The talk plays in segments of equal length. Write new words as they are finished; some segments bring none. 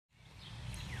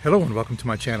Hello and welcome to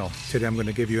my channel. Today I'm going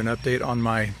to give you an update on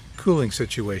my cooling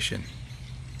situation.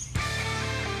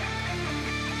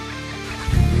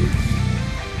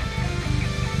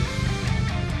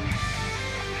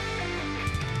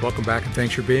 Welcome back and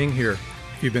thanks for being here.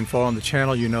 If you've been following the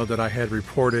channel, you know that I had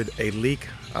reported a leak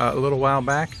a little while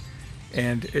back,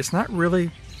 and it's not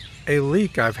really a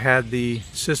leak. I've had the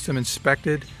system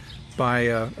inspected by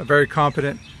a very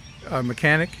competent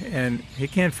mechanic, and he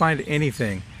can't find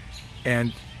anything.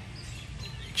 And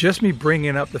just me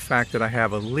bringing up the fact that I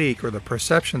have a leak, or the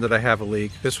perception that I have a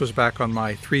leak, this was back on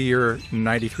my 3-year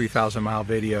 93,000 mile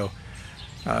video.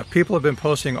 People have been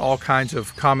posting all kinds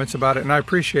of comments about it, and I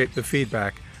appreciate the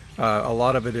feedback. A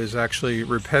lot of it is actually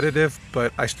repetitive,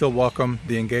 but I still welcome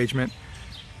the engagement.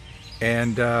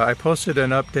 And I posted an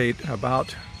update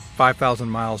about 5,000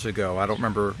 miles ago. I don't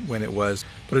remember when it was,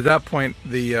 but at that point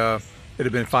it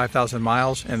had been 5,000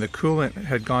 miles and the coolant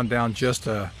had gone down just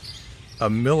a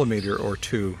millimeter or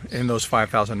two in those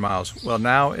 5,000 miles. Well,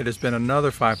 now it has been another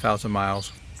 5,000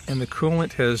 miles and the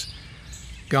coolant has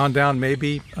gone down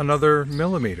maybe another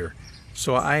millimeter.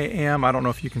 So I don't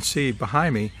know if you can see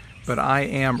behind me, but I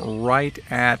am right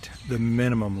at the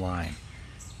minimum line.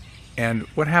 And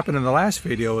what happened in the last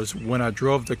video is when I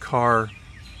drove the car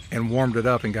and warmed it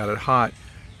up and got it hot,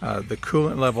 the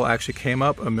coolant level actually came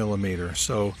up a millimeter.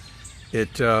 So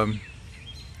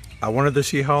I wanted to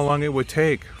see how long it would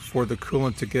take for the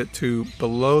coolant to get to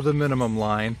below the minimum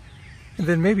line, and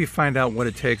then maybe find out what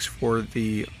it takes for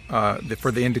the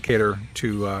indicator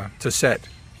to set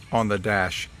on the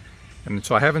dash. And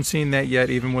so I haven't seen that yet,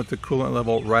 even with the coolant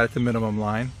level right at the minimum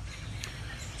line.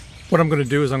 What I'm going to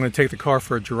do is I'm going to take the car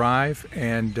for a drive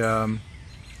and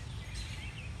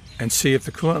see if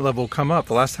the coolant level will come up.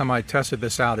 The last time I tested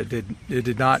this out, it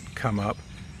did not come up,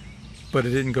 but it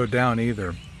didn't go down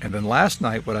either. And then last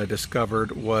night what I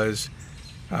discovered was,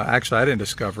 actually I didn't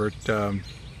discover it,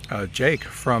 Jake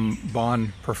from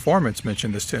Bond Performance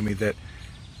mentioned this to me, that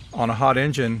on a hot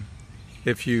engine,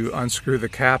 if you unscrew the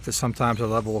cap, that sometimes the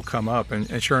level will come up,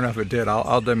 and sure enough it did.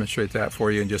 I'll demonstrate that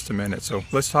for you in just a minute. So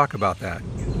let's talk about that.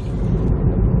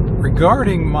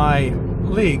 Regarding my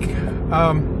leak,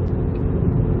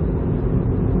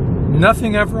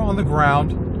 nothing ever on the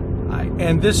ground,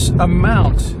 and this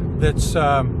amount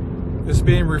that's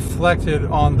being reflected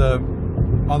on the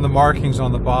markings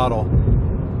on the bottle,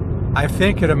 I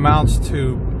think it amounts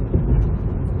to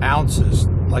ounces,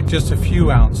 like just a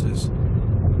few ounces.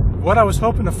 What I was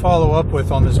hoping to follow up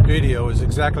with on this video is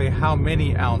exactly how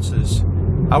many ounces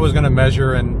I was going to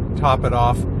measure and top it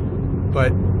off,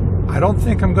 but I don't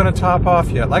think I'm going to top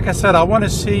off yet. Like I said, I want to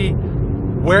see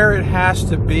where it has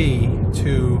to be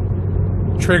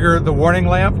to trigger the warning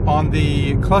lamp on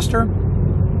the cluster,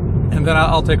 and then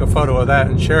I'll take a photo of that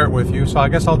and share it with you. So I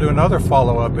guess I'll do another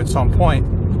follow-up at some point.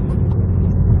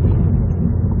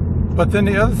 But then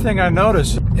the other thing I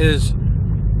notice is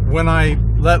when I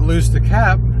let loose the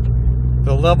cap,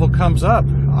 the level comes up.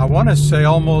 I want to say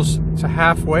almost to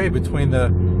halfway between the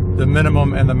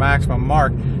minimum and the maximum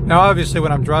mark. Now obviously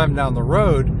when I'm driving down the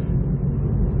road,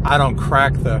 I don't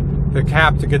crack the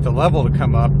cap to get the level to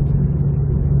come up.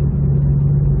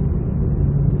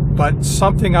 But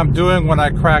something I'm doing when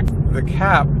I crack the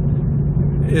cap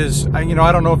is, I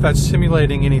don't know if that's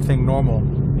simulating anything normal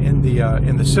in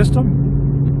the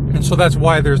system, and so that's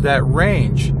why there's that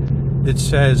range that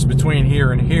says between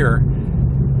here and here,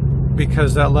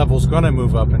 because that level's going to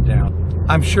move up and down.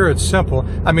 I'm sure it's simple.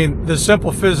 I mean, the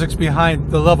simple physics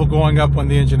behind the level going up when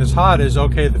the engine is hot is,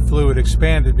 okay, the fluid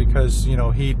expanded because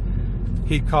heat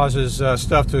causes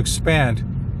stuff to expand.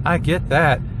 I get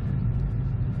that.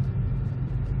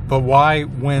 But why,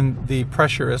 when the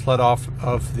pressure is let off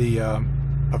of the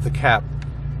cap?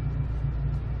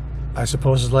 I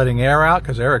suppose it's letting air out,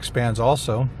 because air expands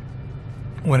also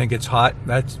when it gets hot.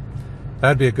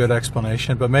 That'd be a good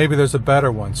explanation, but maybe there's a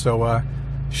better one. So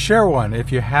share one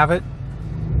if you have it.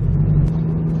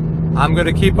 I'm going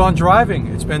to keep on driving.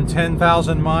 It's been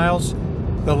 10,000 miles.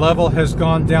 The level has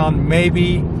gone down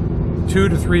maybe 2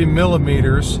 to 3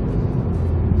 millimeters.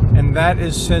 And that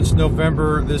is since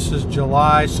November. This is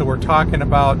July, so we're talking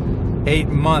about 8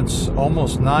 months,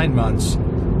 almost 9 months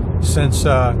since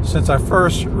I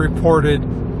first reported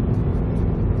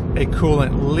a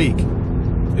coolant leak.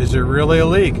 Is it really a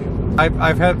leak?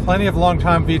 I've had plenty of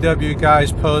longtime VW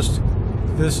guys post,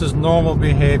 this is normal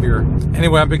behavior.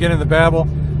 Anyway, I'm beginning to babble.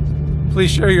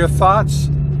 Please share your thoughts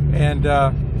and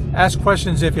ask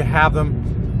questions if you have them.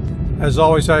 As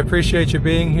always, I appreciate you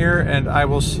being here, and I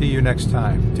will see you next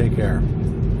time. Take care.